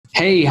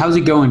Hey, how's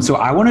it going? So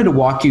I wanted to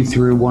walk you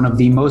through one of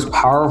the most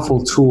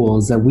powerful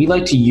tools that we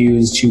like to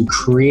use to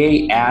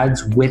create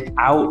ads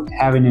without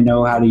having to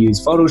know how to use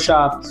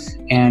Photoshop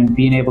and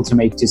being able to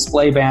make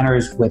display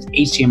banners with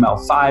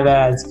HTML5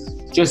 ads,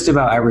 just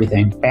about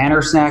everything.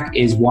 BannerSnack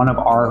is one of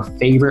our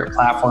favorite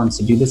platforms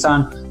to do this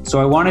on. So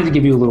I wanted to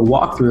give you a little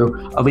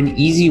walkthrough of an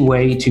easy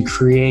way to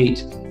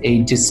create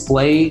a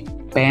display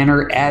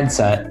banner ad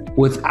set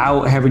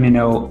without having to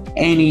know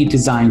any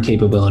design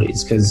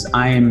capabilities, because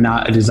I am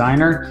not a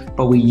designer,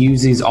 but we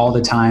use these all the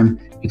time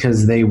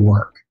because they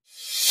work.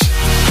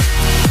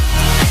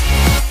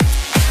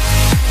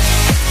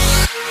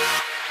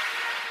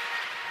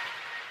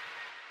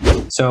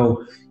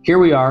 So here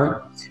we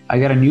are. I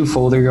got a new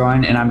folder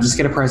going and I'm just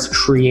gonna press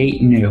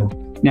create new.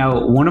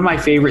 Now, one of my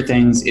favorite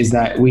things is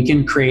that we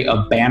can create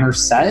a banner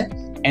set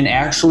and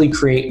actually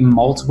create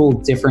multiple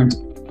different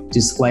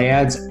display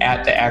ads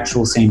at the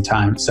actual same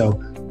time.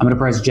 So I'm gonna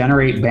press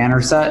generate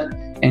banner set,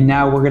 and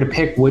now we're gonna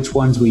pick which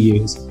ones we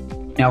use.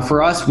 Now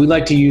for us, we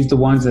like to use the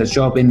ones that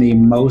show up in the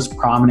most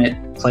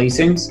prominent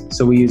placings.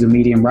 So we use a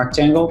medium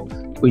rectangle,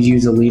 we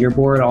use a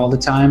leaderboard all the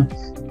time,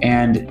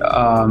 and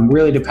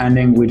really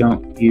depending, we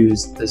don't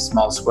use the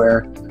small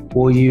square.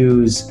 We'll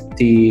use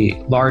the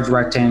large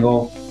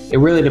rectangle. It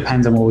really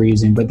depends on what we're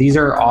using, but these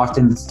are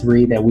often the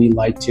three that we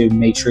like to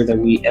make sure that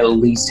we at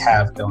least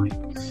have going.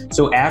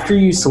 So after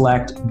you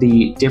select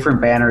the different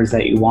banners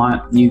that you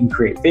want, you can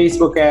create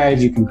Facebook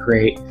ads, you can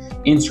create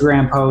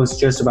Instagram posts,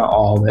 just about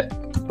all of it.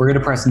 We're gonna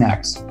press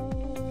next.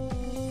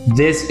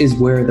 This is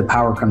where the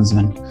power comes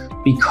in.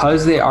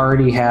 Because they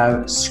already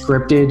have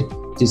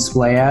scripted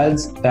display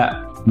ads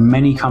that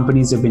many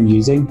companies have been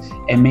using,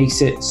 it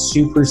makes it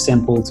super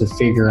simple to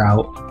figure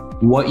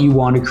out what you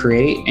want to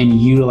create and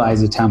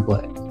utilize a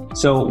template.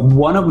 So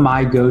one of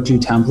my go-to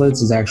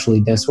templates is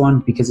actually this one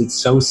because it's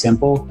so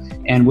simple.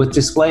 And with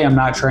display, I'm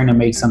not trying to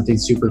make something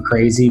super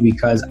crazy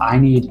because I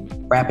need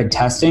rapid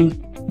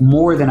testing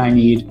more than I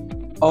need,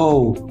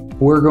 oh,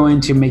 we're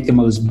going to make the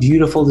most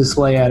beautiful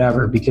display ad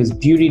ever, because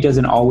beauty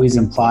doesn't always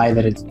imply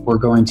that we're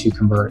going to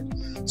convert.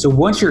 So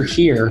once you're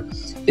here,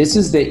 this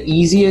is the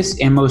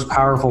easiest and most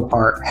powerful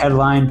part.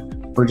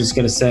 Headline, we're just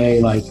gonna say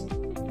like,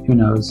 who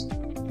knows,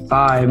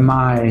 by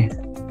my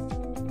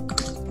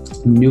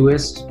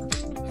newest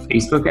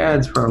Facebook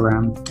ads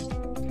program.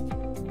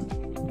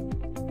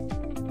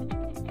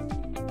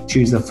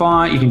 Choose the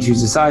font, you can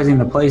choose the sizing,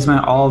 the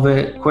placement, all of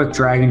it, quick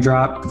drag and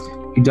drop.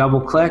 You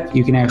double click,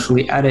 you can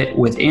actually edit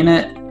within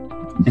it.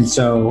 And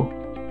so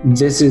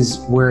this is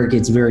where it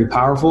gets very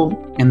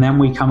powerful. And then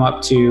we come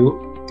up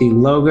to the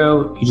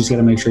logo. You just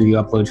gotta make sure you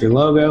upload your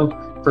logo.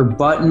 For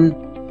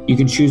button, you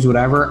can choose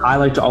whatever. I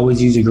like to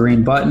always use a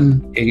green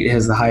button. It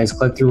has the highest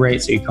click-through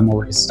rate, so you come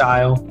over to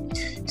style.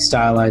 You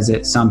stylize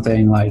it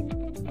something like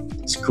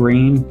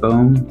green,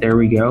 boom, there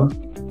we go.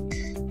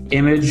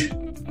 Image,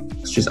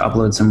 let's just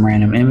upload some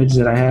random image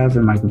that I have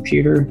in my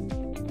computer.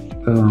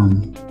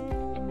 Boom,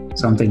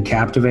 something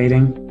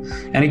captivating.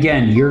 And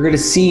again, you're gonna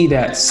see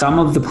that some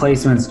of the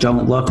placements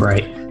don't look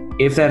right.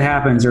 If that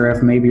happens, or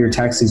if maybe your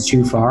text is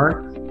too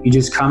far, you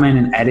just come in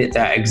and edit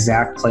that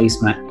exact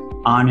placement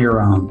on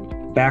your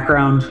own.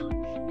 Background,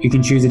 you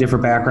can choose a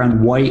different background.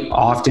 White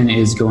often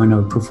is going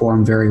to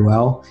perform very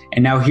well.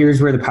 And now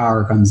here's where the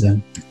power comes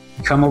in.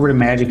 Come over to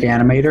Magic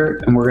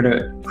Animator and we're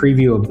gonna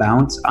preview a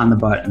bounce on the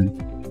button.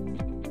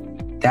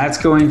 That's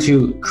going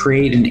to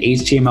create an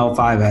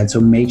HTML5 ad, so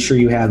make sure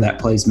you have that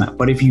placement.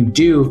 But if you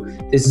do,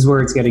 this is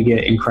where it's gonna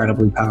get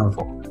incredibly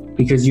powerful,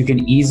 because you can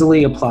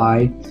easily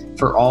apply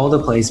for all the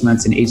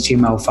placements in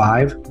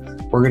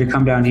HTML5. We're gonna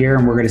come down here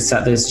and we're gonna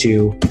set this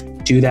to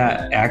do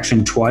that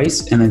action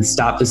twice and then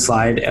stop the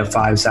slide at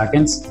 5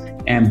 seconds.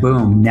 And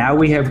boom, now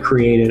we have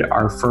created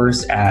our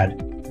first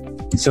ad.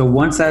 So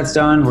once that's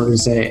done, we're gonna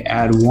say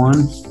add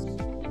one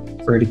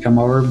for it to come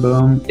over,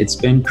 boom, it's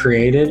been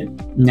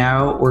created.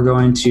 Now we're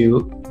going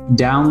to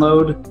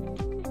download.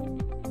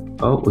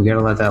 Oh, we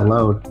gotta let that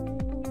load.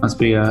 Must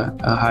be a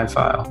high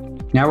file.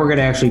 Now we're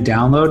gonna actually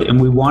download, and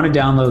we wanna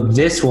download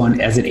this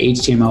one as an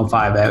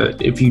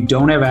HTML5. If you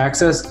don't have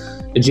access,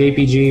 a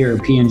JPG or a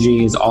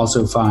PNG is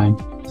also fine.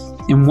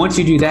 And once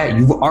you do that,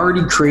 you've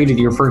already created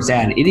your first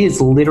ad. It is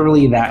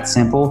literally that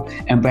simple,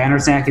 and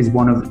BannerSnack is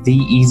one of the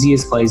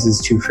easiest places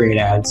to create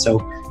ads. So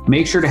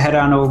make sure to head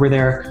on over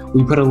there.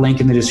 We put a link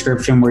in the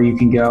description where you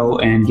can go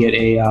and get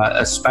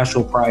a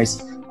special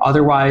price.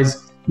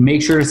 Otherwise,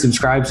 make sure to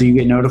subscribe so you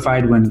get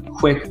notified when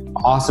quick,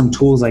 awesome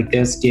tools like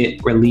this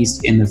get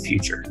released in the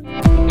future.